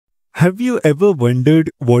Have you ever wondered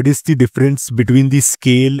what is the difference between the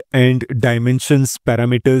scale and dimensions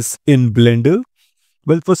parameters in Blender?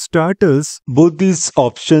 Well, for starters, both these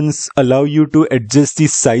options allow you to adjust the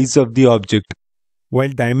size of the object, while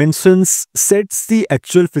dimensions sets the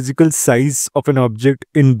actual physical size of an object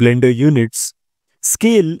in Blender units.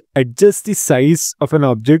 Scale adjusts the size of an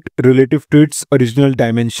object relative to its original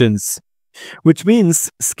dimensions, which means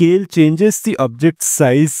scale changes the object's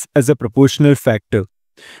size as a proportional factor.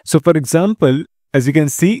 So for example, as you can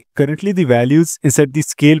see, currently the values inside the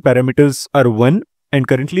scale parameters are 1 and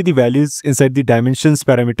currently the values inside the dimensions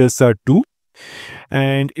parameters are 2.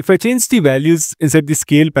 And if I change the values inside the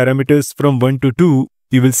scale parameters from 1 to 2,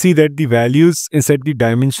 you will see that the values inside the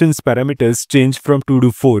dimensions parameters change from 2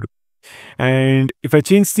 to 4. And if I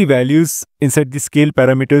change the values inside the scale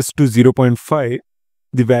parameters to 0.5,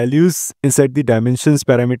 the values inside the dimensions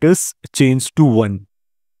parameters change to 1.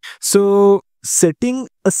 So setting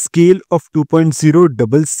a scale of 2.0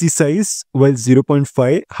 doubles the size while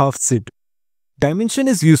 0.5 halves it. Dimension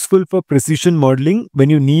is useful for precision modeling when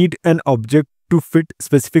you need an object to fit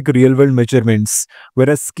specific real-world measurements,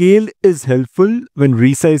 whereas scale is helpful when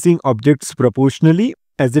resizing objects proportionally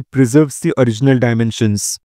as it preserves the original dimensions.